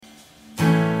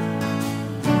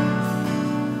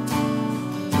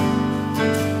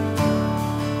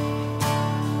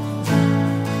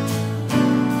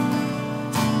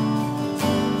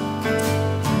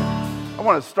I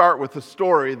want to start with a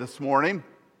story this morning.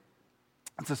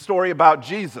 It's a story about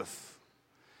Jesus.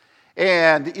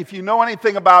 And if you know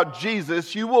anything about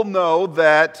Jesus, you will know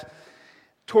that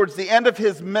towards the end of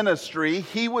his ministry,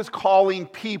 he was calling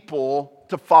people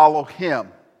to follow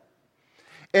him.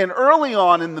 And early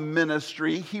on in the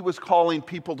ministry, he was calling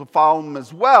people to follow him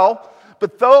as well.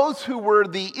 But those who were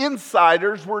the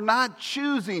insiders were not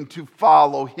choosing to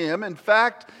follow him. In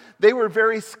fact, they were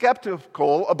very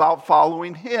skeptical about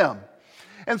following him.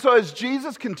 And so as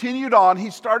Jesus continued on,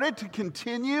 he started to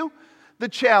continue the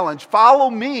challenge. Follow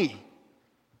me,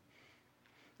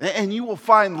 and you will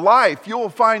find life. You will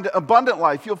find abundant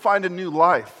life. You'll find a new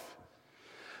life.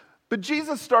 But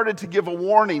Jesus started to give a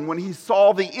warning when he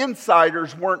saw the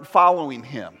insiders weren't following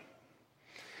him.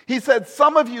 He said,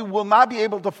 some of you will not be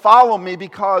able to follow me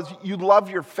because you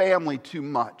love your family too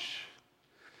much.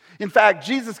 In fact,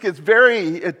 Jesus gets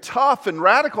very tough and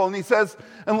radical, and he says,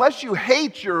 unless you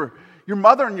hate your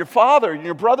mother and your father and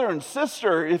your brother and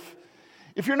sister,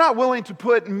 if you're not willing to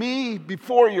put me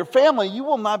before your family, you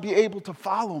will not be able to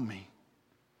follow me.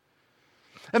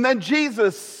 And then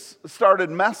Jesus started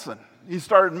messing. He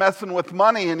started messing with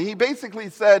money, and he basically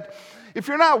said, if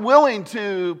you're not willing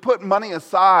to put money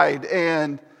aside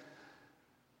and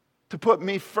to put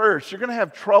me first, you're going to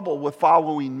have trouble with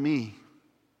following me.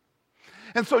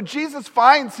 And so Jesus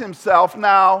finds himself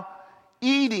now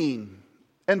eating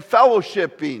and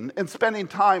fellowshipping and spending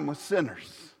time with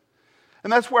sinners.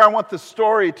 And that's where I want the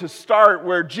story to start,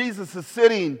 where Jesus is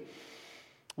sitting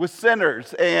with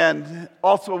sinners and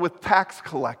also with tax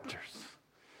collectors.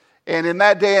 And in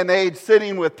that day and age,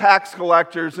 sitting with tax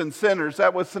collectors and sinners,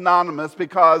 that was synonymous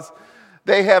because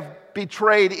they have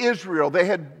betrayed Israel. They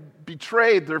had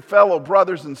betrayed their fellow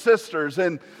brothers and sisters,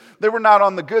 and they were not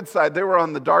on the good side, they were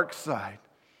on the dark side.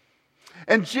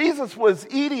 And Jesus was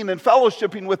eating and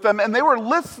fellowshipping with them, and they were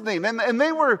listening, and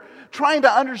they were trying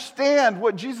to understand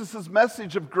what Jesus'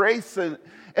 message of grace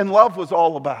and love was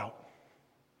all about.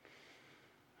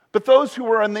 But those who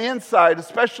were on the inside,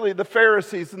 especially the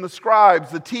Pharisees and the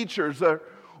scribes, the teachers,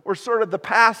 or sort of the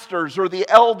pastors or the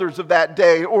elders of that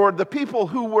day, or the people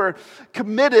who were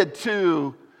committed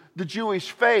to the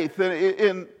Jewish faith,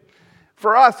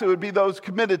 for us, it would be those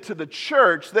committed to the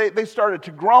church. They started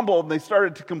to grumble and they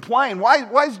started to complain.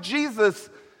 Why is Jesus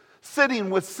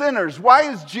sitting with sinners?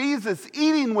 Why is Jesus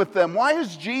eating with them? Why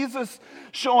is Jesus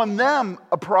showing them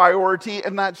a priority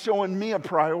and not showing me a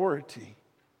priority?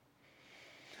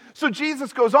 So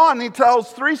Jesus goes on and he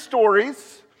tells 3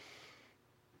 stories.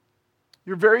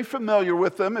 You're very familiar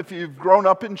with them if you've grown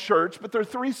up in church, but they're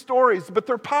 3 stories, but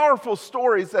they're powerful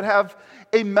stories that have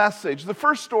a message. The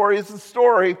first story is the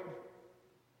story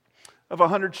of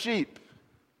 100 sheep.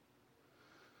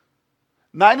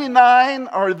 99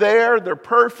 are there, they're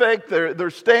perfect, they're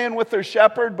staying with their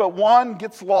shepherd, but one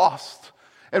gets lost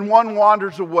and one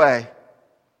wanders away.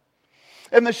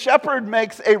 And the shepherd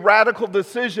makes a radical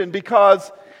decision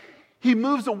because he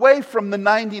moves away from the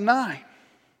 99.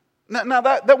 Now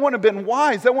that wouldn't have been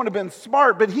wise, that wouldn't have been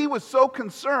smart, but he was so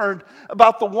concerned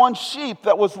about the one sheep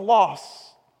that was lost.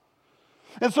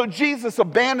 And so Jesus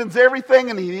abandons everything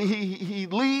and he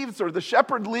leaves, or the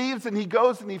shepherd leaves, and he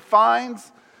goes and he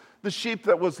finds the sheep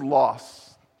that was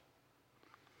lost.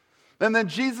 And then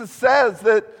Jesus says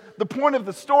that the point of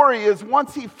the story is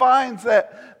once he finds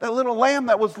that little lamb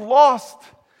that was lost,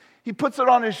 he puts it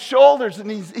on his shoulders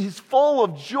and he's full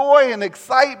of joy and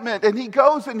excitement. And he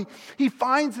goes and he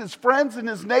finds his friends and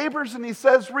his neighbors and he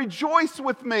says, rejoice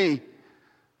with me.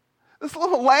 This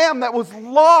little lamb that was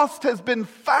lost has been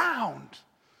found.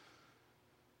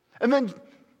 And then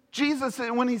Jesus,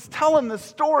 when he's telling this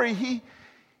story, he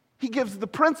gives the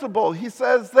principle. He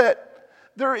says that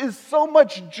there is so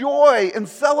much joy and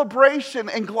celebration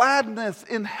and gladness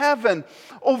in heaven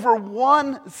over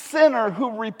one sinner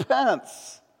who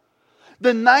repents.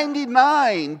 The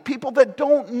 99 people that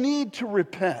don't need to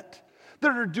repent,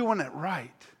 that are doing it right.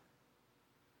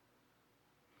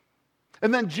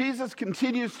 And then Jesus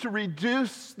continues to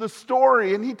reduce the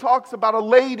story, and he talks about a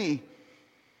lady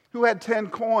who had 10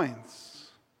 coins.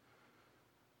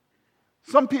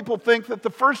 Some people think that the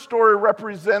first story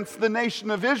represents the nation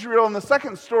of Israel, and the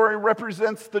second story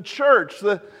represents the church,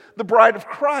 the bride of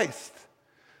Christ.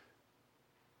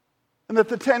 And that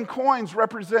the 10 coins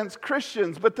represents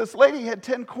Christians, but this lady had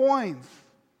 10 coins.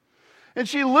 And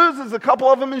she loses a couple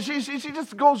of them, and she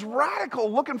just goes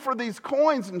radical looking for these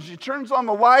coins, and she turns on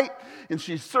the light, and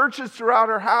she searches throughout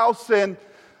her house, and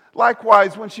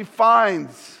likewise when she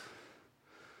finds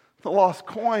the lost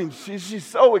coin. She's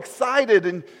so excited,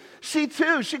 and she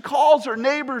calls her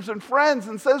neighbors and friends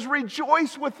and says,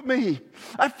 rejoice with me.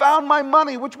 I found my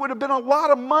money, which would have been a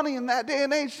lot of money in that day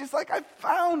and age. She's like, I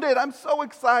found it. I'm so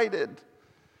excited.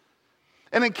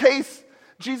 And in case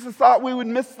Jesus thought we would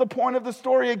miss the point of the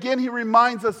story, again, he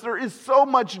reminds us there is so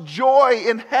much joy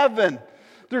in heaven.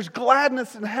 There's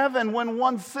gladness in heaven when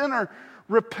one sinner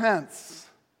repents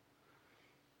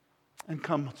and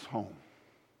comes home.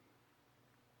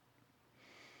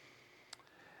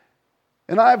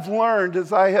 And I've learned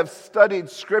as I have studied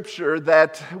Scripture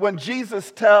that when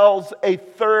Jesus tells a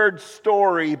third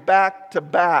story back to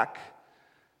back,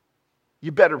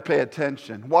 you better pay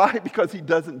attention. Why? Because he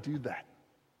doesn't do that.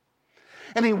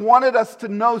 And he wanted us to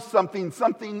know something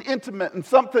intimate and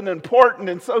something important.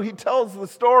 And so he tells the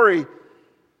story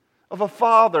of a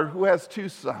father who has two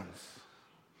sons,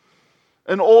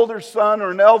 an older son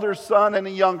or an elder son and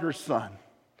a younger son.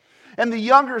 And the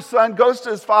younger son goes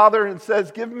to his father and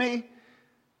says, give me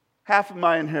half of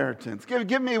my inheritance.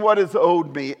 Give me what is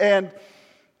owed me. And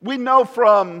we know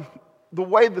from the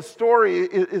way the story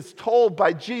is told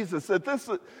by Jesus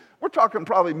that we're talking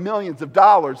probably millions of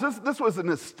dollars. This was an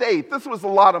estate. This was a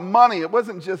lot of money. It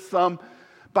wasn't just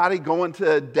somebody going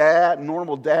to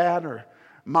normal dad or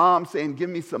mom saying, give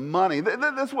me some money.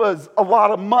 This was a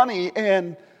lot of money,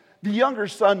 and the younger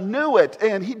son knew it,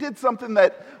 and he did something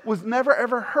that was never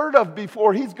ever heard of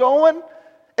before. He's going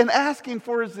and asking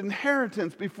for his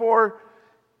inheritance before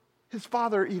his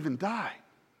father even died.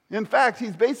 In fact,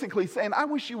 he's basically saying, I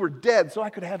wish you were dead so I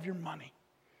could have your money.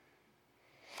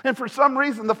 And for some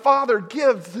reason, the father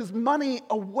gives his money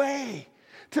away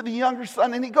to the younger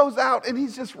son, and he goes out and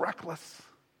he's just reckless.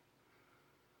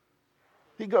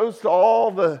 He goes to all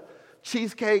the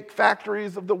cheesecake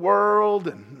factories of the world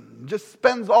and just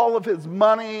spends all of his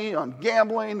money on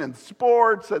gambling and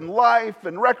sports and life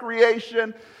and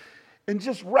recreation and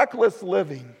just reckless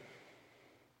living.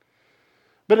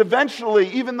 But eventually,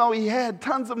 even though he had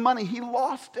tons of money, he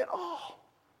lost it all.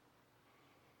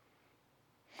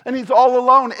 And he's all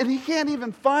alone, and he can't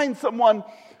even find someone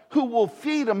who will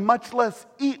feed him, much less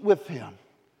eat with him.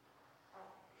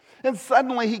 And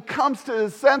suddenly he comes to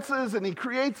his senses and he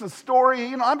creates a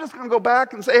story. I'm just going to go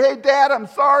back and say, hey, Dad, I'm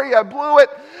sorry, I blew it.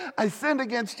 I sinned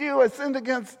against you. I sinned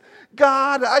against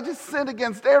God. I just sinned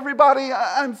against everybody.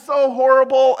 I'm so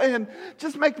horrible, and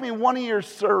just make me one of your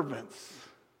servants.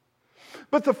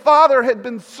 But the father had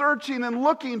been searching and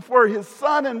looking for his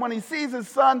son, and when he sees his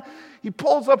son, he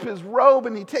pulls up his robe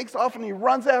and he takes off and he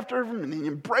runs after him and he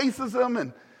embraces him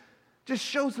and just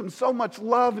shows him so much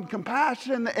love and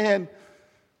compassion. And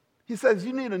he says,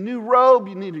 you need a new robe,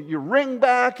 you need your ring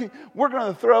back, we're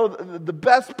going to throw the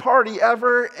best party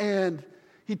ever. And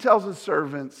he tells his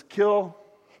servants, kill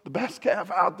the best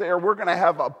calf out there, we're going to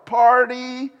have a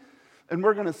party and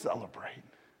we're going to celebrate.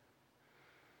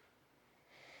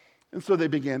 And so they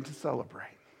began to celebrate.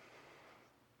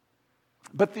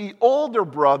 But the elder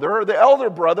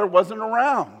brother wasn't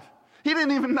around. He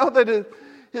didn't even know that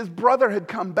his brother had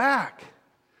come back.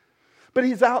 But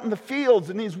he's out in the fields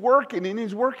and he's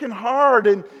working hard,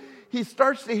 and he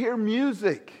starts to hear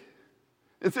music.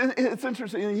 It's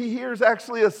interesting. He hears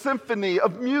actually a symphony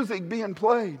of music being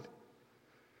played.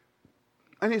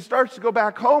 And he starts to go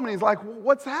back home and he's like,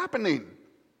 what's happening?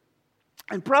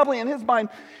 And probably in his mind,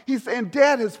 he's saying,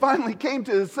 Dad has finally came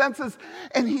to his senses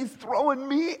and he's throwing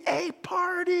me a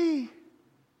party.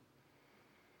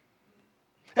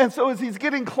 And so as he's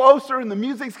getting closer and the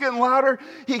music's getting louder,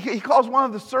 he calls one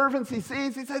of the servants he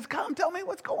sees. He says, come, tell me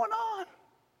what's going on.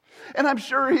 And I'm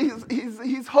sure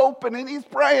he's hoping and he's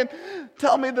praying,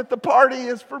 tell me that the party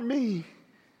is for me.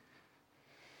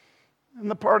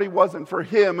 And the party wasn't for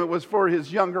him. It was for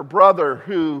his younger brother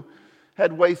who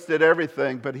had wasted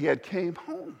everything, but he had came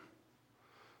home.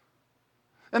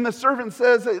 And the servant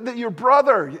says that your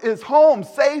brother is home,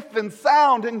 safe and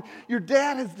sound, and your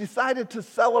dad has decided to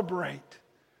celebrate.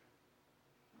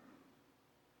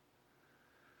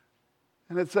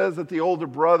 And it says that the older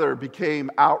brother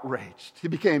became outraged. He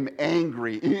became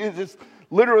angry.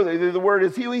 Literally, the word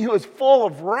is he was full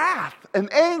of wrath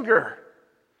and anger.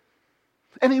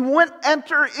 And he wouldn't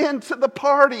enter into the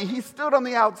party. He stood on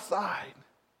the outside.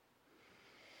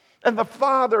 And the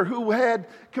father, who had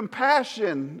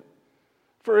compassion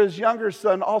for his younger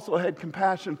son, also had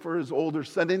compassion for his older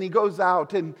son. And he goes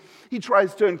out and he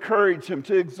tries to encourage him,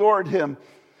 to exhort him,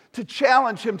 to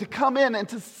challenge him to come in and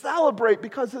to celebrate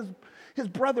because his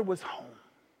brother was home.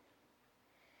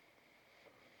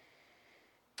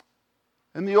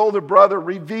 And the older brother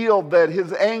revealed that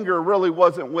his anger really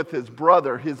wasn't with his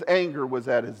brother. His anger was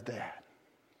at his dad.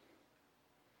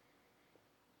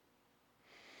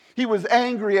 He was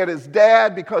angry at his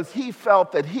dad because he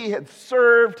felt that he had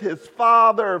served his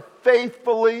father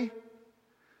faithfully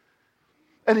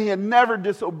and he had never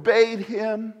disobeyed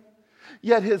him,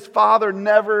 yet his father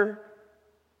never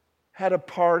had a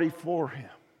party for him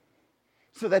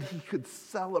so that he could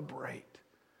celebrate,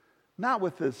 not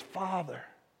with his father,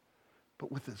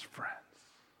 but with his friends.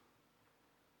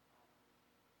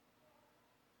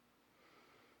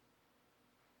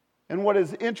 And what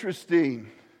is interesting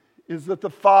is that the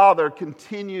father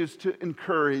continues to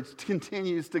encourage,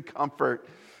 continues to comfort.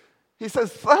 He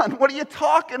says, son, what are you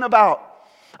talking about?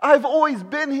 I've always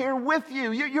been here with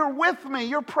you. You're with me.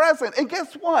 You're present. And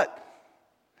guess what?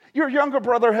 Your younger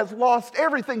brother has lost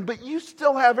everything, but you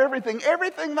still have everything.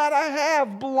 Everything that I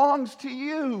have belongs to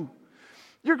you.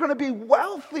 You're going to be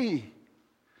wealthy.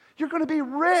 You're going to be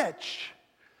rich.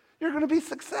 You're going to be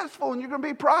successful and you're going to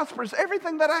be prosperous.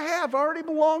 Everything that I have already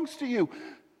belongs to you.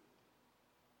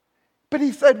 But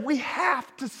he said, we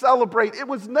have to celebrate. It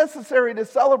was necessary to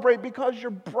celebrate because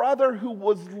your brother who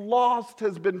was lost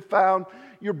has been found.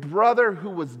 Your brother who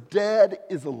was dead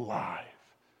is alive.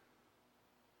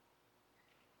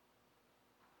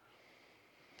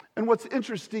 And what's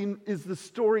interesting is the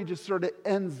story just sort of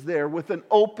ends there with an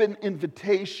open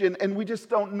invitation, and we just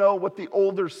don't know what the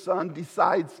older son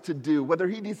decides to do, whether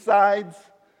he decides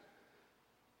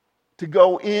to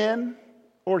go in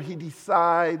or he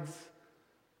decides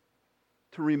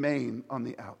to remain on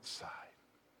the outside.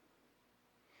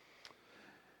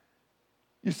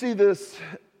 You see, this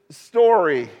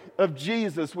story of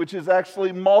Jesus, which is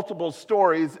actually multiple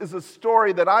stories, is a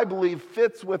story that I believe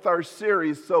fits with our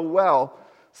series so well.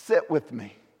 Sit with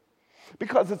me.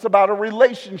 Because it's about a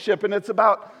relationship, and it's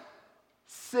about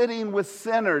sitting with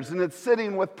sinners, and it's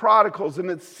sitting with prodigals, and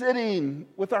it's sitting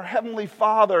with our Heavenly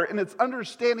Father, and it's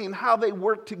understanding how they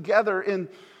work together in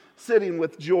sitting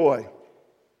with joy.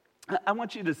 I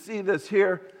want you to see this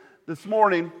here this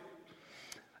morning.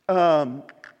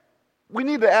 We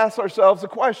need to ask ourselves a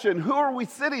question: who are we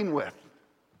sitting with?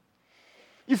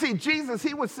 You see, Jesus,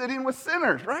 he was sitting with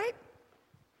sinners, right?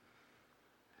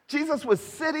 Jesus was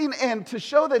sitting, and to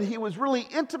show that he was really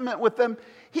intimate with them,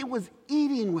 he was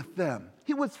eating with them.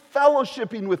 He was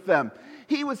fellowshipping with them.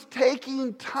 He was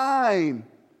taking time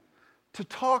to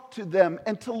talk to them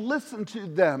and to listen to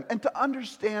them and to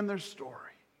understand their story.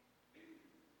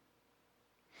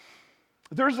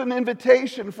 There's an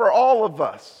invitation for all of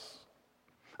us.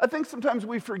 I think sometimes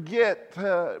we forget,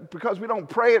 because we don't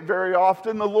pray it very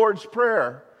often, the Lord's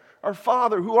Prayer. Our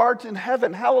Father, who art in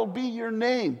heaven, hallowed be your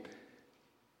name.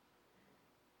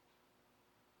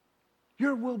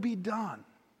 Your will be done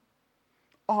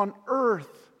on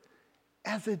earth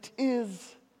as it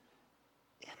is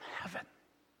in heaven.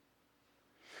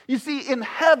 You see, in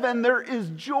heaven there is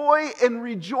joy and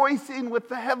rejoicing with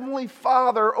the Heavenly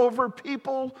Father over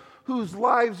people whose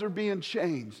lives are being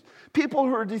changed. People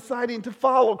who are deciding to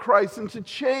follow Christ and to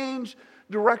change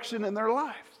direction in their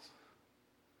lives.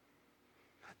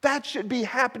 That should be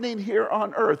happening here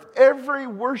on earth. Every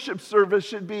worship service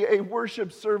should be a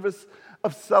worship service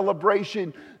of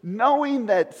celebration, knowing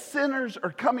that sinners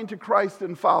are coming to Christ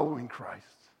and following Christ.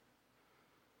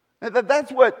 And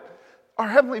that's what our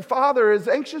Heavenly Father is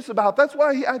anxious about. That's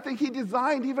why I think he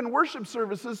designed even worship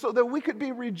services so that we could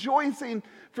be rejoicing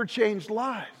for changed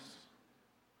lives.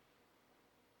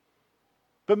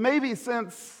 But maybe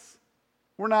since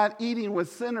we're not eating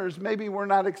with sinners, maybe we're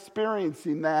not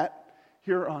experiencing that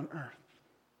here on earth.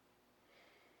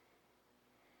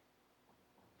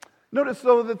 Notice,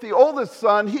 though, that the oldest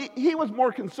son, he was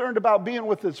more concerned about being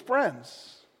with his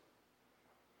friends,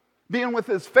 being with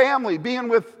his family, being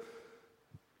with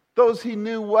those he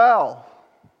knew well.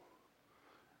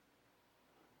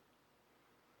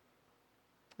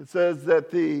 It says that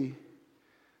the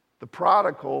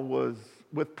prodigal was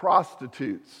with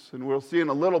prostitutes, and we'll see in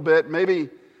a little bit, maybe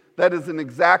that isn't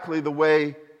exactly the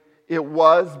way it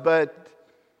was, but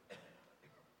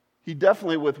he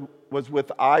definitely was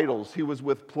with idols. He was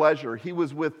with pleasure. He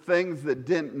was with things that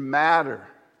didn't matter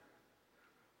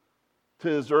to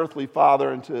his earthly father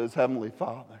and to his heavenly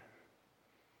Father.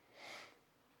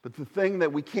 But the thing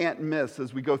that we can't miss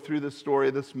as we go through this story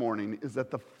this morning is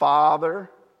that the Father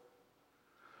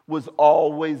was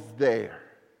always there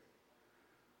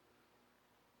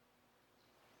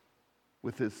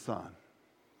with his Son.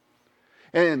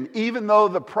 And even though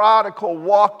the prodigal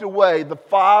walked away, the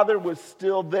Father was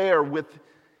still there with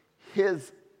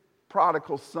his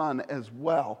prodigal son as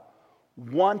well,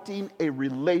 wanting a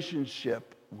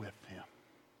relationship with him.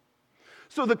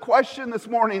 So the question this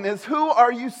morning is, who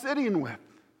are you sitting with?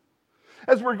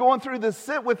 As we're going through this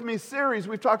Sit With Me series,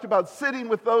 we've talked about sitting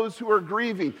with those who are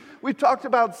grieving. We've talked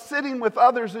about sitting with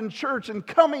others in church and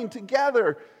coming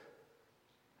together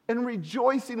and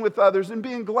rejoicing with others and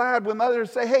being glad when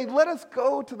others say, hey, let us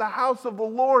go to the house of the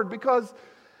Lord, because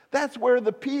that's where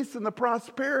the peace and the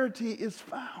prosperity is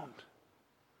found.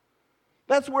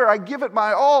 That's where I give it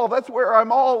my all. That's where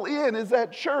I'm all in, is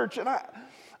at church. And I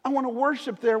want to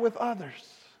worship there with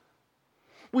others.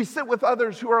 We sit with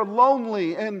others who are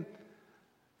lonely and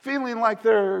feeling like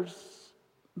there's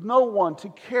no one to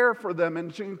care for them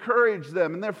and to encourage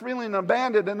them, and they're feeling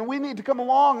abandoned, and we need to come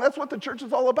along. That's what the church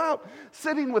is all about,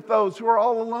 sitting with those who are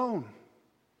all alone.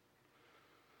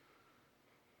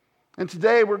 And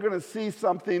today we're going to see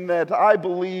something that I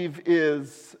believe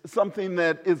is something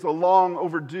that is a long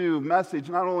overdue message,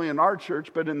 not only in our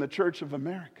church, but in the Church of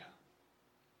America.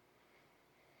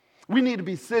 We need to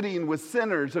be sitting with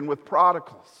sinners and with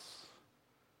prodigals.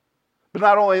 But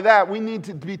not only that, we need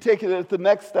to be taking it at the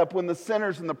next step. When the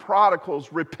sinners and the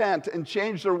prodigals repent and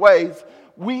change their ways,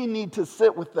 we need to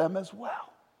sit with them as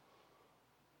well.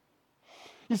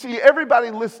 You see,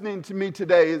 everybody listening to me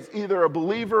today is either a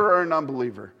believer or an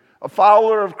unbeliever, a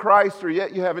follower of Christ, or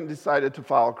yet you haven't decided to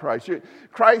follow Christ.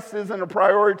 Christ isn't a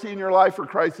priority in your life, or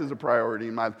Christ is a priority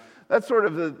in my life. That's sort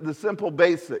of the simple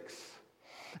basics.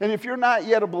 And if you're not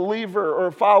yet a believer or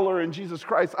a follower in Jesus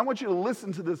Christ, I want you to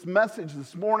listen to this message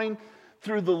this morning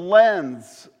through the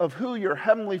lens of who your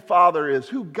Heavenly Father is,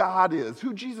 who God is,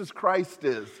 who Jesus Christ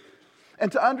is,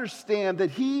 and to understand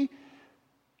that He,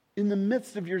 in the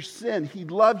midst of your sin, He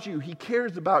loves you, He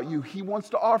cares about you, He wants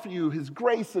to offer you His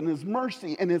grace and His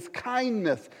mercy and His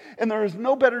kindness. And there is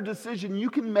no better decision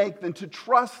you can make than to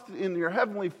trust in your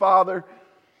Heavenly Father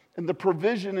and the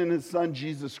provision in His Son,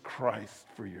 Jesus Christ,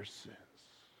 for your sins.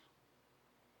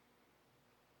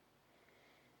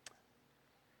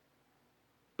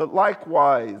 But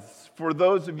likewise, for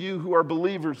those of you who are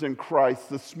believers in Christ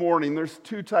this morning, there's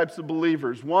two types of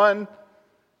believers. One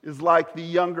is like the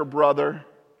younger brother,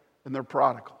 and they're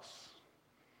prodigals.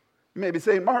 You may be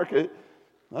saying, Mark, I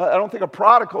don't think a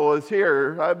prodigal is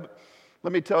here.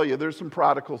 Let me tell you, there's some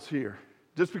prodigals here.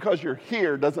 Just because you're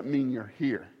here doesn't mean you're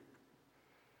here.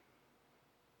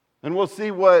 And we'll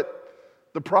see what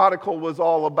the prodigal was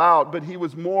all about, but he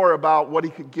was more about what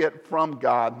he could get from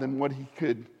God than what he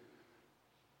could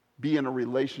be in a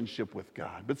relationship with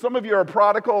God. But some of you are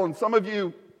prodigal, and some of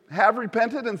you have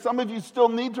repented, and some of you still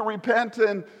need to repent,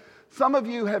 and some of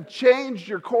you have changed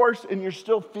your course, and you're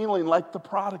still feeling like the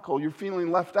prodigal. You're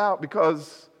feeling left out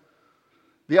because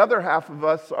the other half of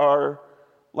us are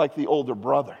like the older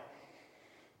brother.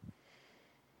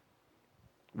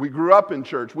 We grew up in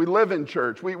church. We live in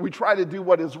church. We try to do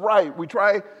what is right. We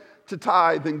try to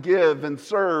tithe and give and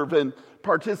serve and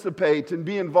participate and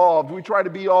be involved. We try to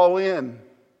be all in.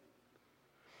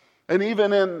 And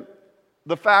even in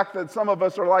the fact that some of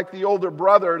us are like the older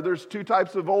brother, there's two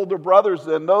types of older brothers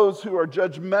then: those who are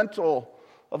judgmental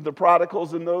of the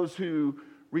prodigals and those who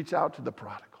reach out to the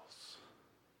prodigals.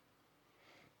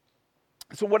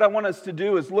 So what I want us to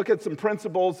do is look at some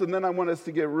principles, and then I want us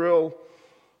to get real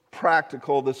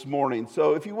practical this morning.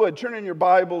 So if you would, turn in your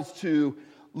Bibles to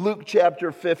Luke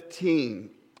chapter 15.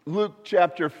 Luke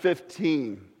chapter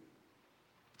 15.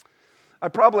 I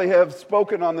probably have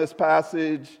spoken on this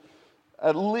passage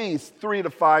at least 3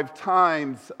 to 5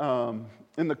 times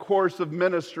in the course of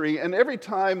ministry. And every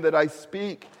time that I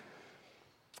speak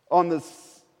on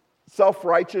this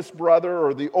self-righteous brother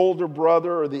or the older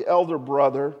brother or the elder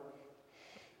brother,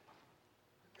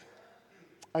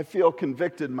 I feel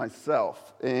convicted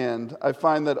myself, and I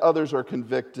find that others are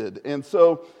convicted. And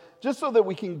so, just so that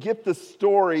we can get the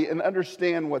story and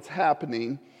understand what's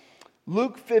happening,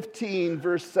 Luke 15,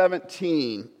 verse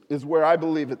 17 is where I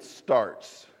believe it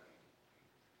starts.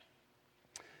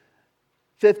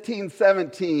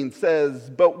 15:17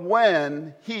 says, "But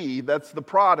when he," that's the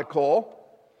prodigal,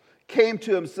 "came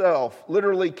to himself,"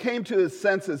 literally came to his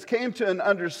senses, came to an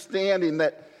understanding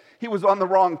that he was on the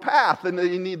wrong path and that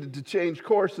he needed to change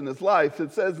course in his life.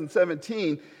 It says in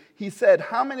 17, he said,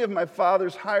 "How many of my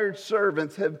father's hired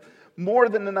servants have more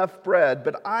than enough bread,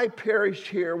 but I perish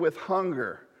here with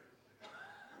hunger?"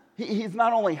 He's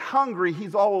not only hungry,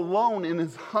 he's all alone in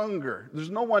his hunger. There's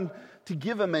no one to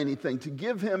give him anything, to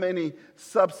give him any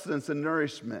substance and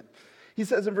nourishment. He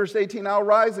says in verse 18, "I'll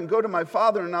rise and go to my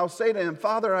father, and I'll say to him,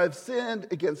 'Father, I have sinned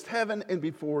against heaven and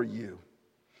before you.'"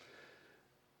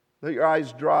 Let your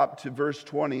eyes drop to verse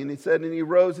 20. "And he said, and he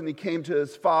rose and he came to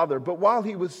his father. But while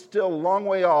he was still a long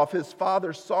way off, his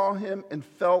father saw him and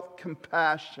felt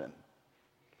compassion.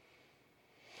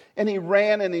 And he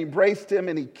ran and he embraced him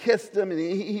and he kissed him and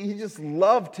he just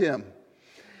loved him.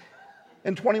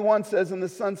 And 21 says, and the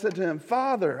son said to him,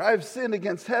 Father, I have sinned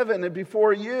against heaven and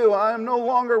before you. I am no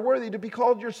longer worthy to be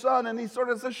called your son. And he sort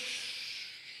of says, shh.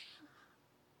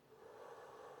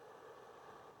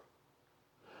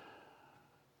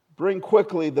 Bring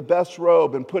quickly the best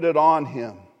robe and put it on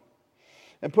him.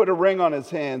 And put a ring on his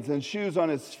hands and shoes on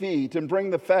his feet. And bring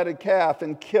the fatted calf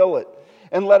and kill it.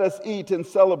 And let us eat and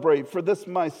celebrate. For this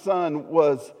my son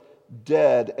was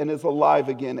dead and is alive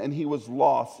again, and he was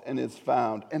lost and is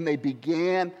found. And they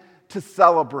began to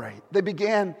celebrate. They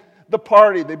began the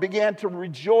party. They began to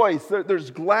rejoice.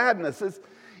 There's gladness.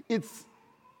 It's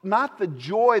not the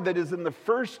joy that is in the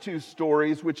first two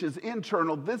stories, which is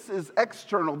internal. This is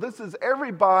external. This is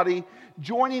everybody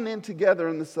joining in together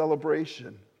in the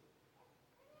celebration.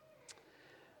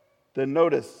 Then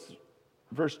notice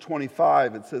verse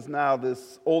 25, it says, now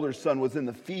this older son was in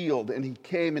the field, and he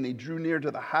came and he drew near to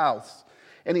the house,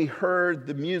 and he heard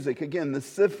the music, again, the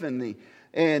symphony,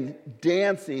 and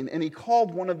dancing, and he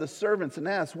called one of the servants and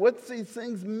asked, what's these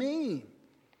things mean?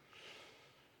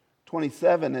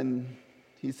 27, and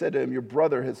he said to him, your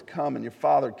brother has come, and your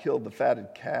father killed the fatted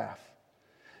calf,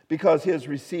 because he has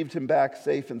received him back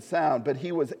safe and sound. But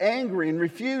he was angry and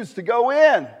refused to go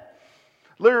in.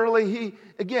 Literally,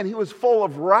 he was full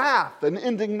of wrath and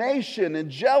indignation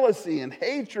and jealousy and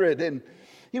hatred, and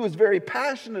he was very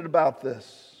passionate about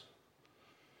this.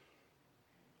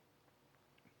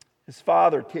 His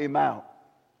father came out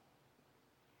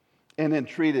and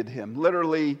entreated him.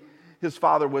 Literally, his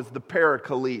father was the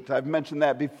Paraclete. I've mentioned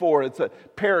that before. It's a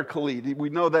Paraclete. We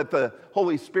know that the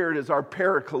Holy Spirit is our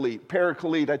Paraclete.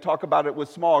 Paraclete, I talk about it with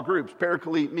small groups.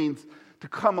 Paraclete means to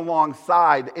come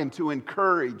alongside and to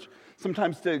encourage,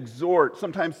 sometimes to exhort,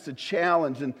 sometimes to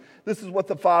challenge. And this is what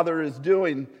the father is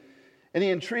doing. And he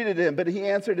entreated him, but he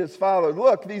answered his father,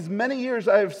 look, these many years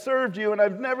I have served you and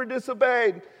I've never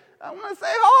disobeyed. I want to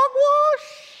say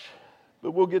hogwash,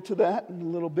 but we'll get to that in a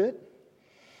little bit.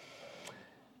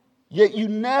 Yet you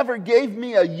never gave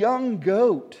me a young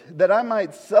goat that I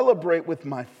might celebrate with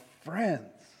my friends.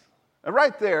 And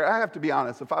right there, I have to be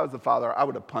honest, if I was the father, I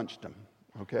would have punched him,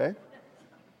 okay?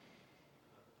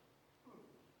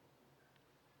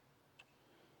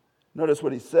 Notice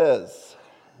what he says.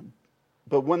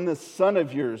 But when this son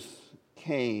of yours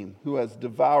came, who has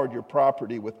devoured your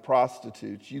property with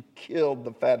prostitutes, you killed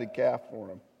the fatted calf for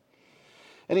him.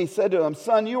 And he said to him,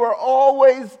 son, you are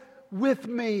always with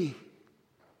me.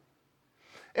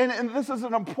 And this is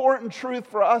an important truth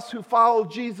for us who follow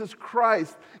Jesus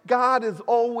Christ. God is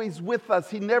always with us.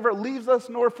 He never leaves us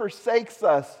nor forsakes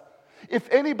us. If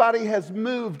anybody has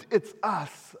moved, it's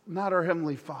us, not our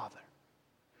Heavenly Father.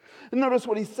 And notice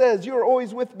what he says, you are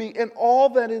always with me, and all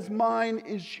that is mine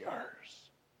is yours.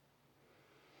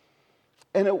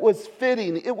 And it was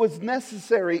fitting, it was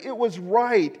necessary, it was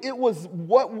right, it was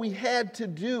what we had to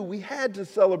do. We had to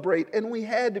celebrate, and we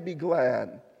had to be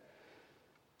glad.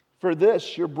 For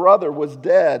this, your brother was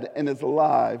dead and is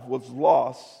alive, was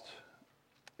lost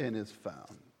and is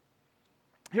found.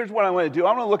 Here's what I want to do.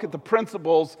 I want to look at the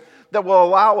principles that will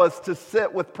allow us to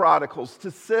sit with prodigals,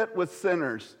 to sit with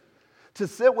sinners, to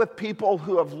sit with people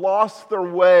who have lost their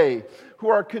way, who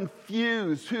are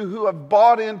confused, who have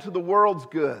bought into the world's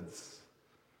goods,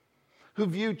 who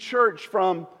view church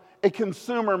from a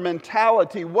consumer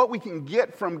mentality, what we can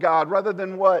get from God rather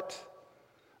than what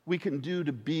we can do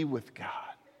to be with God.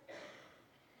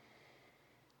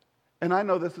 And I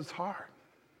know this is hard.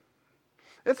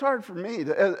 It's hard for me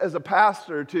as a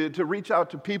pastor to reach out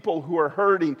to people who are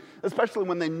hurting, especially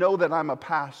when they know that I'm a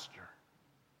pastor.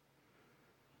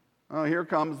 Oh, here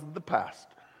comes the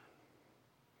pastor.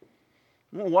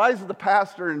 Well, why is the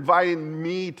pastor inviting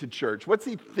me to church? What's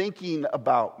he thinking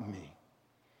about me?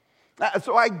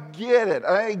 So I get it.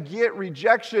 I get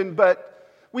rejection, but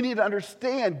we need to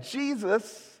understand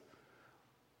Jesus,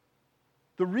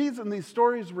 the reason these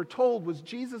stories were told was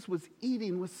Jesus was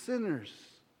eating with sinners,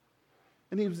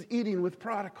 and he was eating with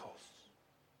prodigals.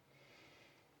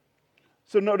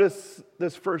 So notice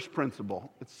this first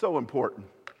principle. It's so important.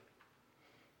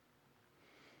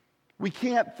 We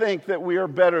can't think that we are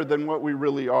better than what we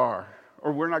really are,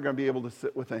 or we're not going to be able to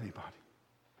sit with anybody.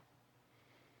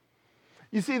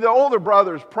 You see, the older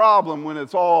brother's problem, when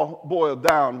it's all boiled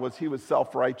down, was he was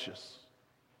self-righteous.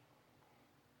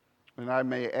 And I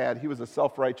may add, he was a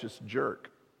self-righteous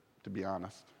jerk, to be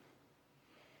honest.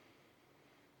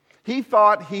 He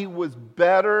thought he was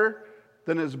better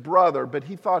than his brother, but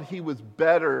he thought he was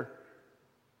better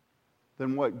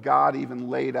than what God even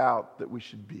laid out that we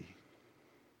should be.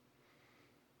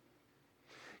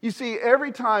 You see,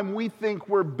 every time we think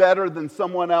we're better than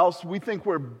someone else, we think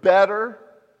we're better,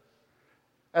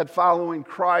 at following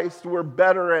Christ. We're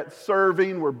better at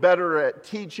serving. We're better at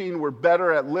teaching. We're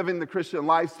better at living the Christian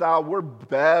lifestyle. We're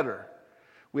better.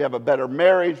 We have a better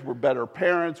marriage. We're better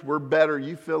parents. We're better.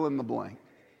 You fill in the blank.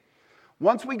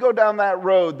 Once we go down that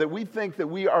road that we think that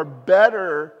we are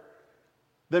better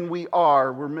than we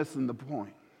are, we're missing the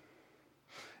point.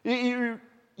 You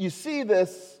see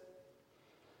this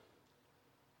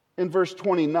in verse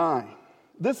 29.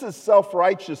 This is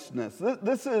self-righteousness.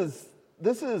 This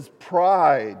is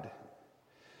pride.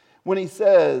 When he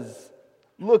says,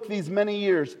 look, these many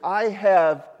years, I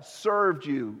have served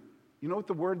you. You know what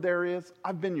the word there is?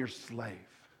 I've been your slave.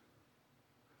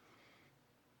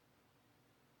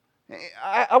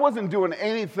 I wasn't doing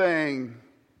anything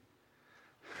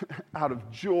out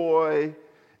of joy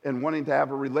and wanting to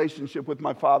have a relationship with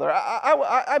my father.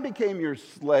 I became your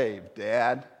slave,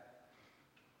 Dad.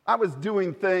 I was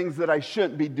doing things that I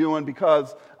shouldn't be doing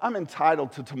because I'm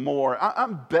entitled to more.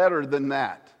 I'm better than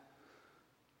that.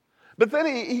 But then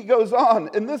he goes on,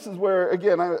 and this is where,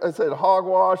 again, I said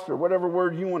hogwash or whatever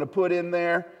word you want to put in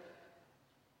there.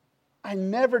 I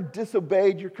never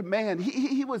disobeyed your command.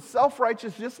 He was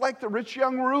self-righteous just like the rich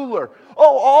young ruler.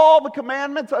 Oh, all the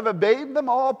commandments, I've obeyed them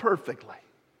all perfectly.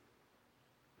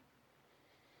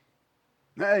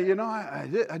 You know,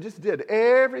 I just did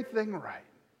everything right.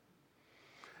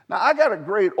 Now, I got a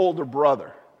great older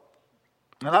brother,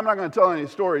 and I'm not going to tell any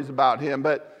stories about him,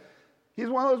 but he's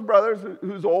one of those brothers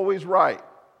who's always right.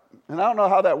 And I don't know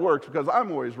how that works because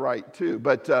I'm always right too,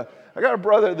 but I got a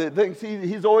brother that thinks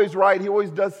he's always right. He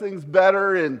always does things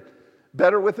better and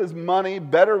better with his money,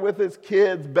 better with his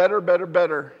kids, better.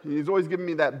 And he's always giving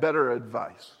me that better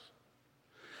advice.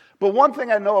 But one thing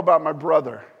I know about my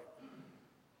brother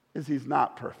is he's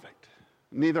not perfect.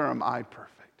 Neither am I perfect.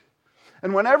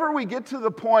 And whenever we get to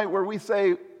the point where we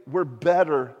say we're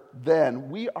better than,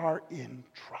 we are in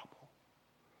trouble.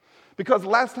 Because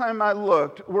last time I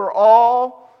looked, we're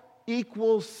all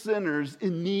equal sinners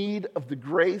in need of the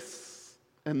grace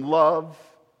and love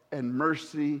and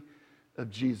mercy of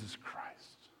Jesus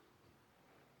Christ.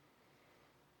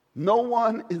 No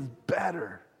one is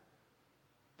better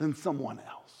than someone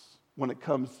else when it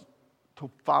comes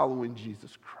to following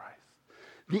Jesus Christ.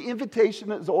 The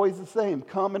invitation is always the same.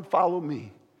 Come and follow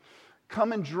me.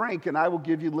 Come and drink, and I will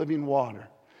give you living water.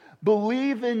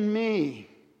 Believe in me,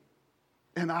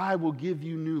 and I will give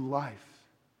you new life.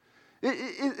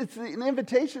 It's an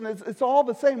invitation. It's all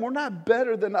the same. We're not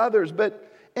better than others,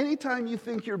 but anytime you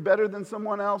think you're better than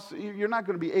someone else, you're not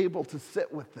going to be able to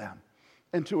sit with them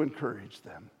and to encourage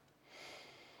them.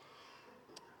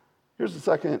 Here's the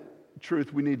second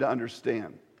truth we need to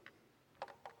understand.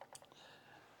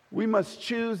 We must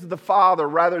choose the Father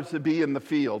rather to be in the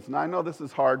fields. Now, I know this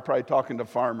is hard, probably talking to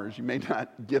farmers. You may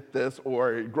not get this,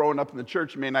 or growing up in the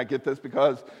church, you may not get this,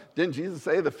 because didn't Jesus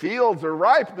say the fields are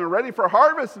ripe and they're ready for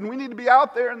harvest and we need to be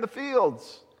out there in the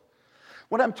fields?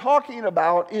 What I'm talking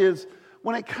about is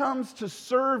when it comes to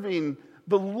serving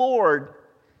the Lord,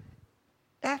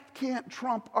 that can't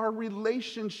trump our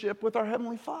relationship with our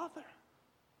Heavenly Father.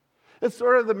 It's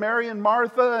sort of the Mary and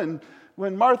Martha, and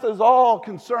when Martha's all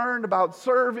concerned about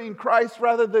serving Christ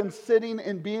rather than sitting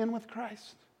and being with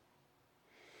Christ.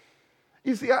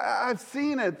 You see, I've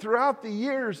seen it throughout the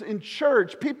years in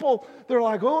church. People, they're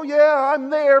like, oh yeah, I'm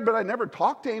there, but I never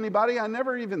talk to anybody. I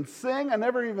never even sing. I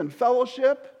never even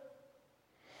fellowship.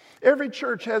 Every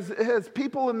church has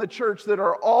people in the church that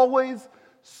are always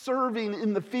serving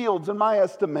in the fields, in my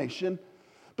estimation,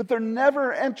 but they're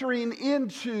never entering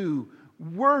into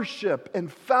worship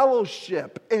and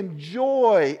fellowship and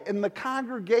joy and the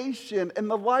congregation and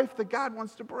the life that God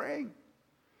wants to bring.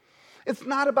 It's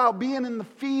not about being in the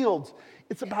fields.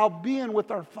 It's about being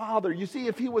with our Father. You see,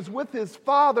 if he was with his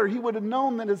Father, he would have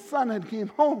known that his son had came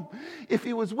home. If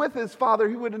he was with his Father,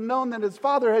 he would have known that his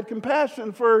Father had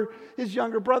compassion for his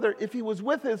younger brother. If he was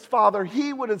with his Father,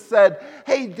 he would have said,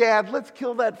 hey, Dad, let's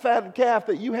kill that fatted calf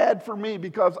that you had for me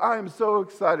because I am so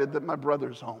excited that my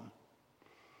brother's home.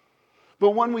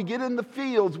 But when we get in the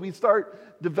fields, we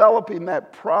start developing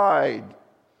that pride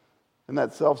and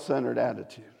that self-centered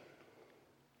attitude.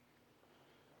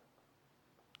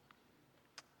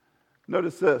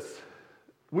 Notice this.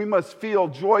 We must feel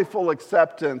joyful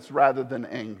acceptance rather than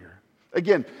anger.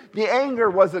 Again, the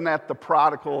anger wasn't at the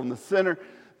prodigal and the sinner.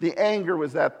 The anger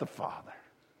was at the Father.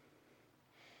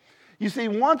 You see,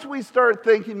 once we start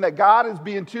thinking that God is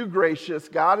being too gracious,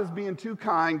 God is being too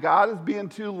kind, God is being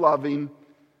too loving,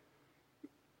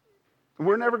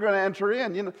 we're never going to enter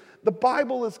in. You know, the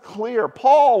Bible is clear.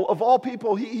 Paul, of all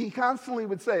people, he constantly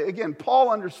would say, again, Paul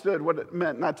understood what it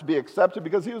meant not to be accepted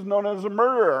because he was known as a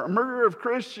murderer of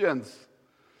Christians.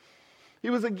 He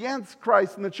was against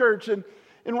Christ and the church. And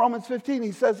in Romans 15,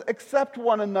 he says, accept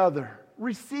one another,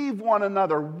 receive one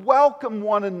another, welcome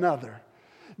one another.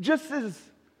 Just as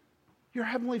your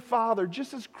Heavenly Father,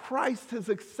 just as Christ has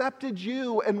accepted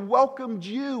you and welcomed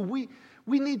you, we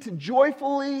need to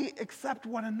joyfully accept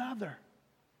one another.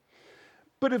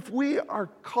 But if we are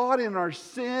caught in our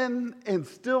sin and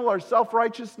still our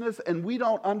self-righteousness, and we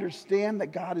don't understand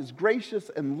that God is gracious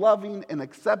and loving and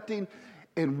accepting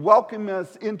and welcoming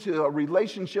us into a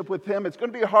relationship with Him, it's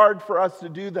going to be hard for us to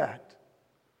do that.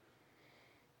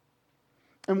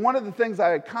 And one of the things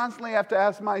I constantly have to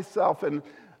ask myself, and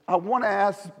I want to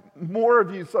ask more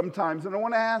of you sometimes, and I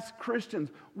want to ask Christians,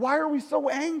 why are we so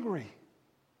angry?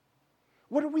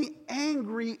 What are we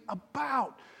angry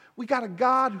about? We got a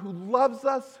God who loves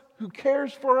us, who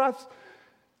cares for us,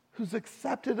 who's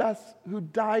accepted us, who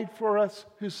died for us,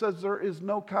 who says there is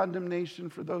no condemnation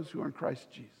for those who are in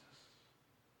Christ Jesus.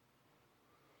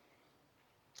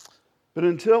 But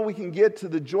until we can get to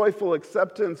the joyful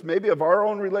acceptance, maybe of our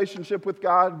own relationship with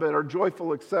God, but our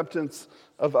joyful acceptance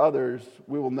of others,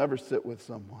 we will never sit with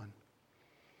someone.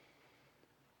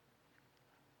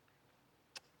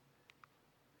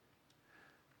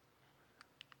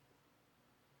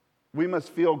 We must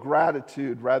feel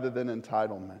gratitude rather than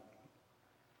entitlement.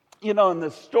 You know, in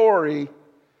this story,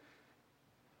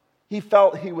 he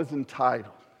felt he was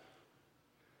entitled.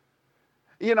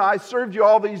 You know, I served you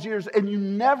all these years and you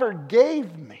never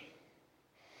gave me.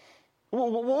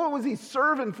 What was he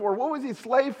serving for? What was he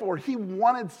slave for? He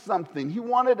wanted something. He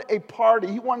wanted a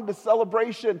party. He wanted a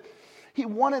celebration. He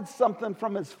wanted something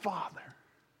from his Father.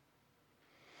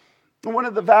 And one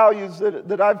of the values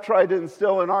that I've tried to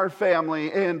instill in our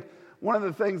family, and one of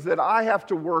the things that I have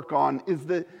to work on, is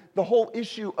the whole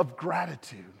issue of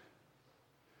gratitude.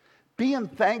 Being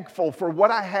thankful for what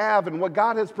I have and what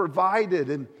God has provided.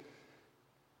 And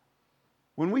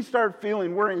when we start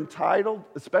feeling we're entitled,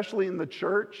 especially in the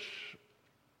church,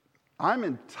 I'm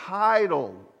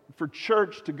entitled for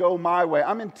church to go my way.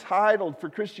 I'm entitled for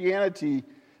Christianity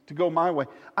to go my way.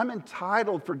 I'm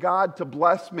entitled for God to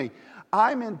bless me.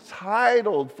 I'm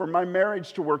entitled for my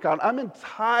marriage to work out. I'm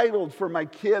entitled for my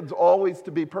kids always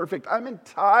to be perfect. I'm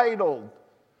entitled.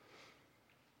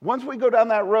 Once we go down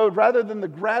that road, rather than the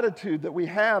gratitude that we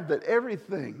have that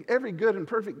everything, every good and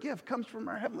perfect gift comes from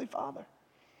our Heavenly Father,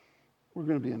 we're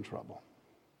going to be in trouble.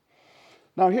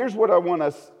 Now, here's what I want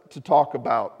us to talk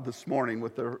about this morning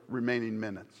with the remaining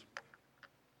minutes.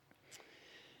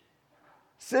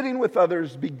 Sitting with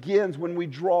others begins when we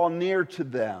draw near to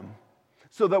them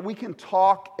so that we can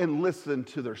talk and listen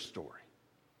to their story.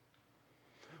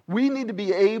 We need to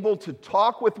be able to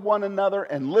talk with one another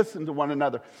and listen to one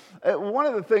another. One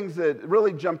of the things that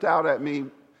really jumped out at me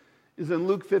is in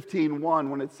Luke 15:1,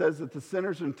 when it says that the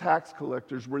sinners and tax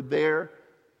collectors were there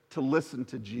to listen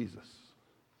to Jesus.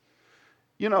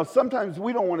 You know, sometimes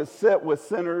we don't want to sit with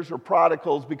sinners or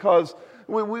prodigals because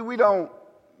we don't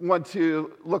want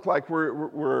to look like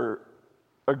we're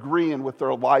agreeing with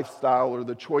their lifestyle or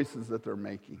the choices that they're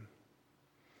making.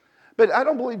 But I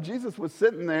don't believe Jesus was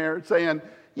sitting there saying,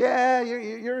 yeah,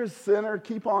 you're a sinner,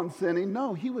 keep on sinning.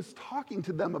 No, he was talking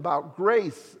to them about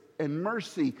grace and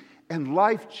mercy and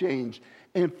life change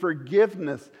and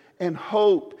forgiveness and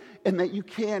hope, and that you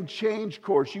can change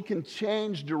course, you can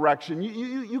change direction,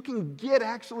 you can get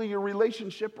actually your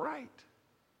relationship right.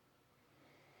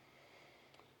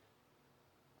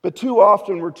 But too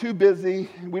often we're too busy,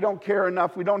 we don't care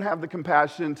enough, we don't have the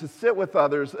compassion to sit with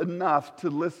others enough to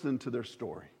listen to their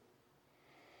story.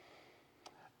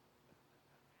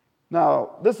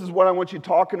 Now, this is what I want you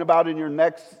talking about in your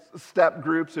next step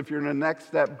groups, if you're in a next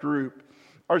step group,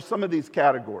 are some of these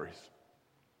categories.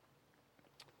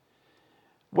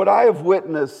 What I have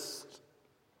witnessed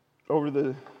over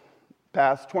the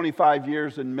past 25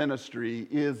 years in ministry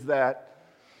is that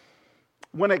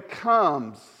when it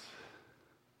comes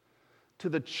to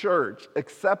the church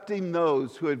accepting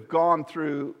those who have gone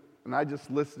through, and I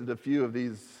just listed a few of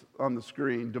these on the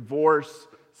screen, divorce,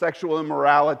 sexual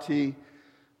immorality,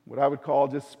 what I would call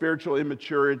just spiritual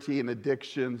immaturity and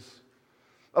addictions,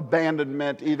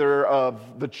 abandonment either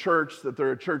of the church that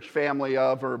they're a church family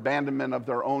of or abandonment of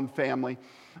their own family.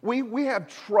 We have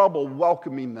trouble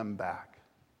welcoming them back.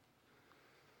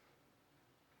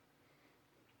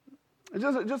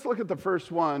 Just look at the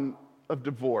first one of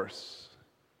divorce,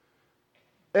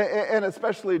 and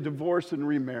especially divorce and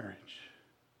remarriage.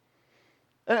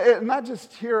 And not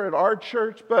just here at our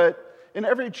church, but in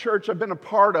every church I've been a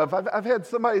part of. I've had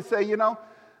somebody say, you know,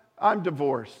 I'm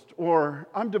divorced, or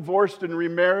I'm divorced and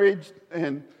remarried,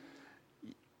 and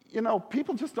you know,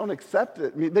 people just don't accept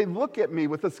it. I mean, they look at me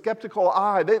with a skeptical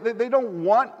eye. They don't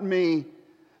want me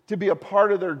to be a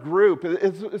part of their group.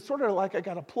 It's sort of like I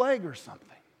got a plague or something.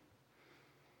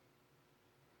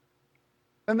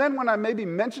 And then when I maybe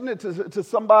mention it to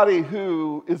somebody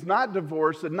who is not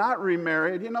divorced and not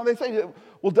remarried, they say,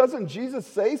 well, doesn't Jesus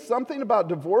say something about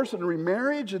divorce and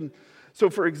remarriage? And so,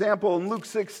 for example, in Luke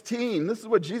 16, this is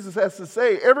what Jesus has to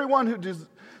say. Everyone who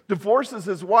divorces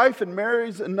his wife and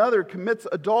marries another commits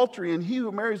adultery, and he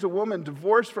who marries a woman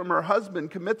divorced from her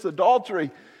husband commits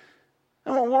adultery.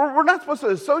 And we're not supposed to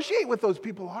associate with those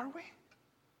people, are we?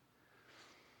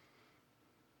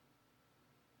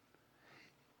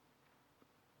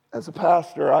 As a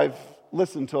pastor, I've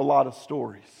listened to a lot of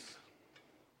stories.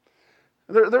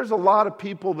 There's a lot of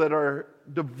people that are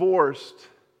divorced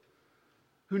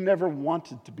who never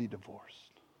wanted to be divorced.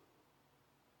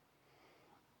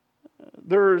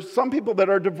 There's some people that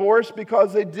are divorced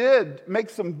because they did make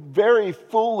some very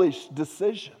foolish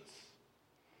decisions.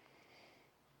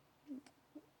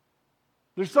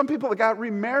 There's some people that got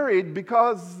remarried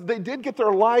because they did get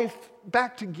their life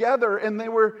back together and they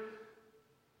were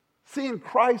seeing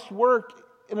Christ work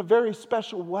in a very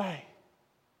special way.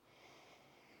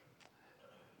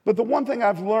 But the one thing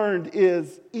I've learned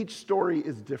is each story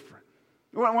is different.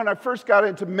 When I first got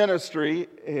into ministry,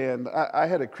 and I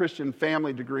had a Christian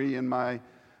family degree in my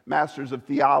master's of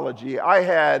theology, I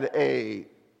had a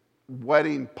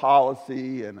wedding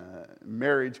policy and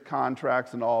marriage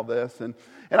contracts and all this. And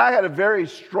I had a very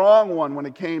strong one when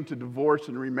it came to divorce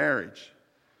and remarriage.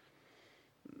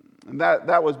 And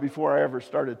that was before I ever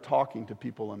started talking to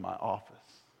people in my office.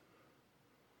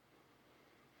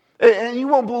 And you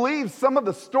won't believe some of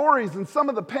the stories and some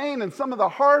of the pain and some of the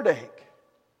heartache.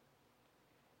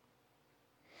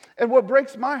 And what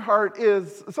breaks my heart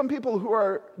is some people who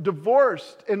are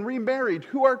divorced and remarried,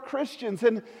 who are Christians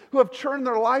and who have turned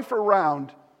their life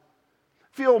around,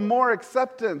 feel more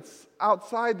acceptance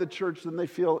outside the church than they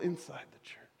feel inside the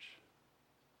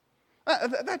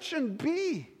church. That shouldn't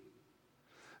be.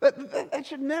 That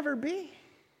should never be.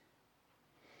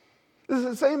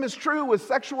 The same is true with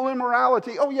sexual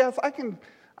immorality. Oh yes, I've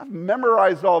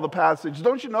memorized all the passages.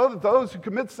 Don't you know that those who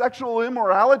commit sexual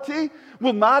immorality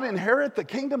will not inherit the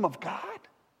kingdom of God?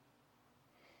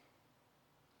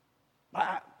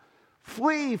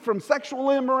 Flee from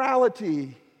sexual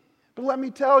immorality. But let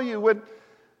me tell you,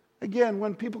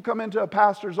 when people come into a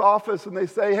pastor's office and they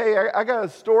say, hey, I got a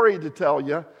story to tell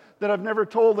you that I've never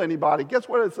told anybody, guess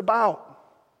what it's about?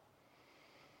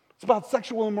 It's about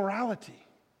sexual immorality.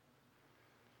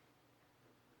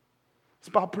 It's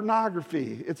about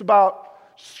pornography. It's about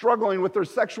struggling with their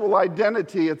sexual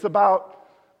identity. It's about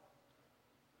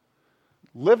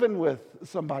living with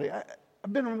somebody.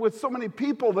 I've been with so many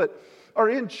people that are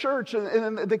in church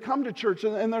and they come to church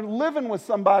and they're living with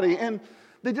somebody and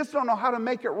they just don't know how to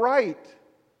make it right.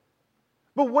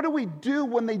 But what do we do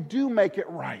when they do make it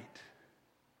right?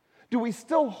 Do we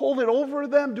still hold it over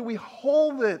them? Do we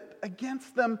hold it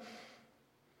against them?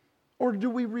 Or do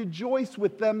we rejoice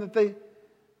with them that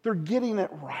they're getting it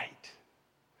right?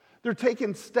 They're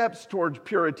taking steps towards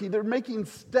purity. They're making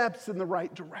steps in the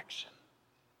right direction.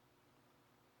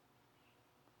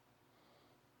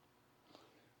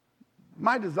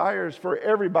 My desire is for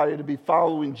everybody to be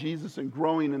following Jesus and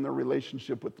growing in their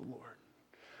relationship with the Lord.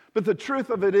 But the truth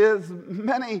of it is,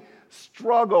 many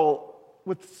struggle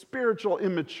with spiritual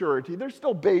immaturity. They're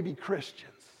still baby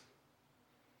Christians.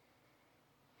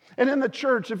 And in the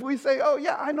church, if we say, oh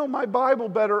yeah, I know my Bible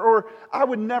better, or I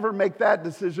would never make that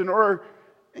decision, or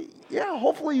yeah,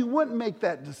 hopefully you wouldn't make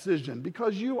that decision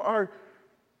because you are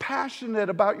passionate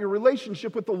about your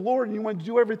relationship with the Lord and you want to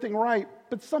do everything right.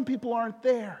 But some people aren't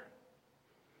there.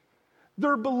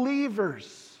 They're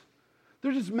believers.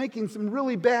 They're just making some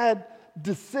really bad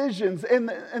decisions and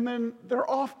then they're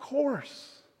off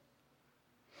course.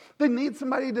 They need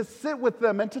somebody to sit with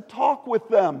them and to talk with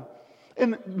them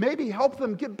and maybe help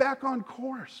them get back on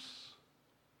course.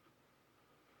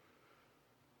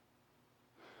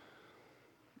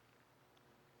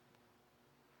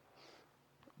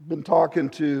 I've been talking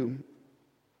to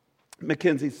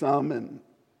Mackenzie some, and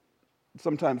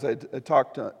sometimes I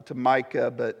talk to Micah,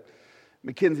 but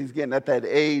Mackenzie's getting at that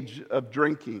age of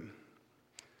drinking.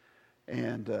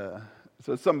 And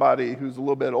so somebody who's a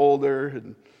little bit older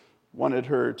and wanted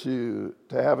her to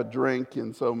have a drink,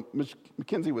 and so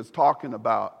Mackenzie was talking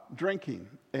about drinking,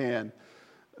 and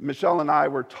Michelle and I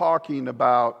were talking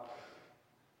about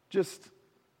just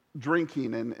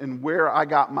drinking and where I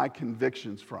got my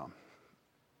convictions from.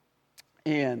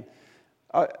 And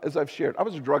as I've shared, I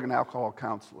was a drug and alcohol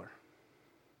counselor.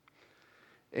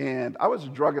 And I was a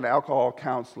drug and alcohol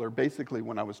counselor basically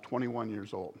when I was 21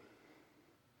 years old.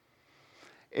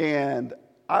 And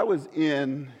I was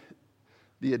in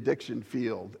the addiction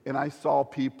field, and I saw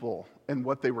people and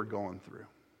what they were going through.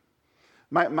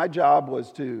 My job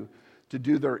was to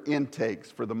do their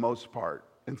intakes for the most part.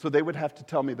 And so they would have to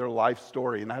tell me their life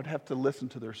story, and I would have to listen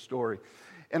to their story.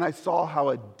 And I saw how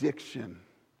addiction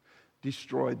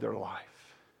destroyed their life.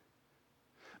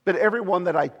 But everyone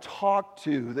that I talked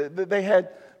to, they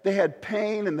had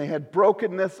pain and they had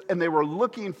brokenness, and they were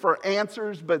looking for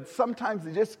answers, but sometimes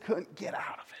they just couldn't get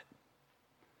out of it.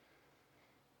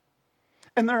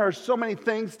 And there are so many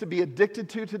things to be addicted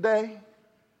to today.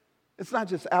 It's not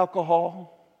just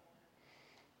alcohol.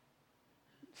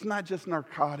 It's not just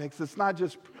narcotics. It's not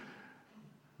just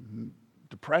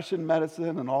depression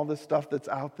medicine and all this stuff that's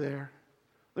out there.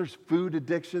 There's food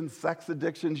addictions, sex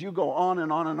addictions. You go on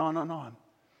and on and on and on.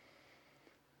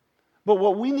 But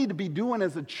what we need to be doing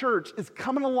as a church is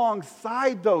coming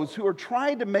alongside those who are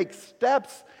trying to make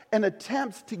steps and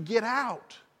attempts to get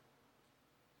out.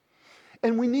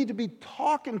 And we need to be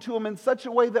talking to them in such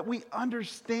a way that we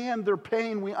understand their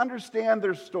pain, we understand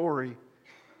their story.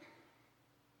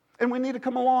 And we need to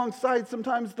come alongside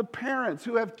sometimes the parents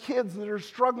who have kids that are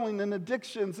struggling in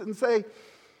addictions and say,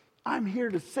 I'm here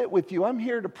to sit with you, I'm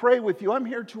here to pray with you, I'm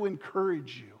here to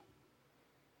encourage you.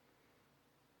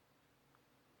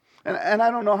 And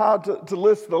I don't know how to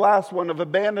list the last one of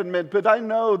abandonment, but I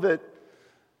know that,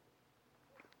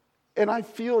 and I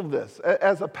feel this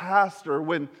as a pastor,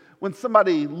 when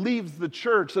somebody leaves the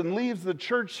church and leaves the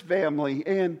church family,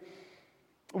 and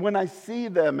when I see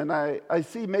them and I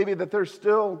see maybe that they're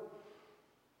still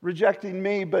rejecting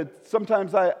me, but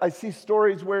sometimes I see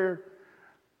stories where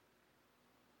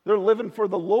they're living for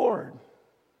the Lord.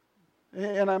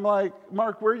 And I'm like,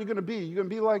 Mark, where are you going to be? You going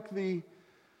to be like the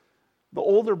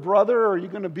older brother, or are you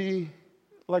going to be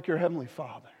like your Heavenly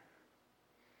Father?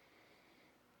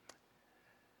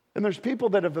 And there's people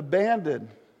that have abandoned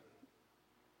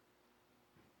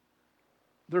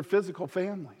their physical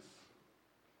families.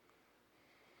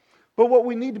 But what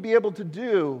we need to be able to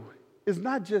do is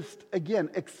not just, again,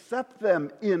 accept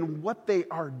them in what they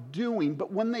are doing,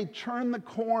 but when they turn the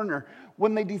corner,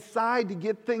 when they decide to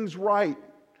get things right,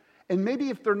 and maybe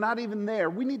if they're not even there,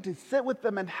 we need to sit with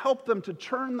them and help them to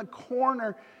turn the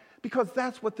corner, because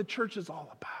that's what the church is all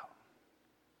about.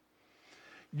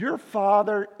 Your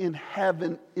Father in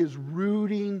heaven is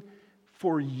rooting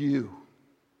for you.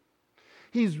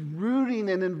 He's rooting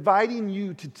and inviting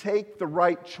you to take the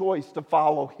right choice to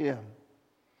follow Him.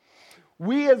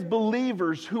 We as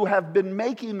believers who have been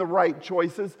making the right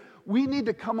choices, we need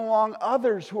to come along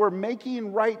others who are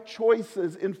making right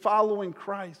choices in following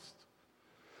Christ.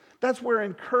 That's where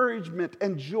encouragement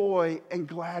and joy and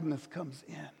gladness comes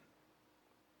in.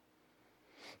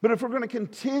 But if we're going to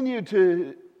continue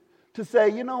to say,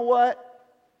 you know what?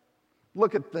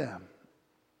 Look at them.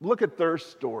 Look at their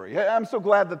story. I'm so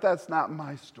glad that that's not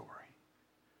my story.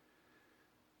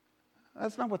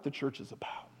 That's not what the church is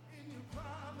about.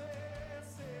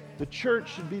 The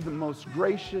church should be the most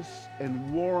gracious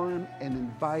and warm and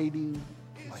inviting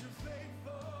place,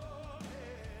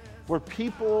 where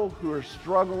people who are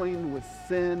struggling with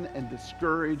sin and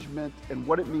discouragement and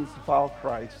what it means to follow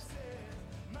Christ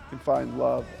can find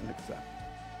love and acceptance.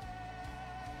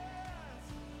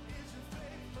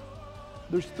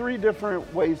 There's 3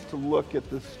 different ways to look at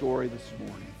this story this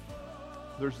morning.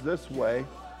 There's this way.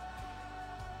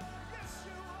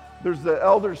 There's the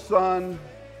elder son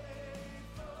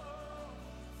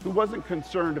who wasn't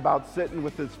concerned about sitting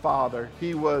with his father.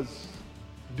 He was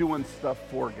doing stuff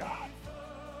for God.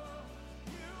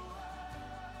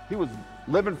 He was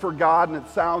living for God, and it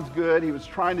sounds good. He was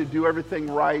trying to do everything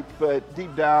right, but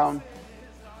deep down,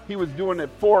 he was doing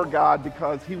it for God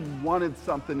because he wanted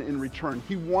something in return.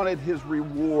 He wanted his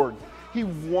reward. He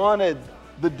wanted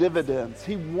the dividends.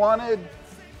 He wanted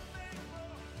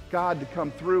God to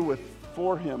come through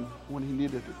for him when he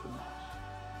needed it the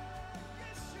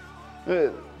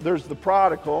most. There's the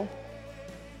prodigal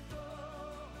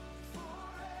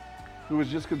who was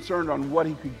just concerned on what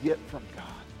he could get from God.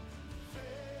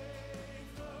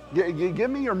 Give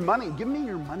me your money. Give me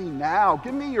your money now.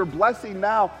 Give me your blessing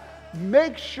now.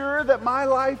 Make sure that my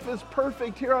life is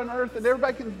perfect here on earth and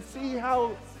everybody can see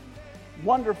how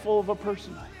wonderful of a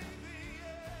person I am.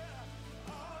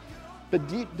 But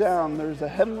deep down, there's a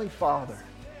heavenly Father.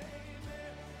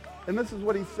 And this is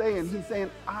what he's saying. He's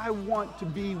saying, I want to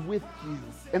be with you.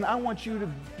 And I want you to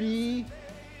be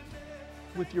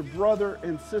with your brother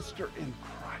and sister in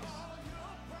Christ.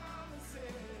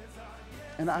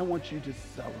 And I want you to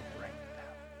celebrate.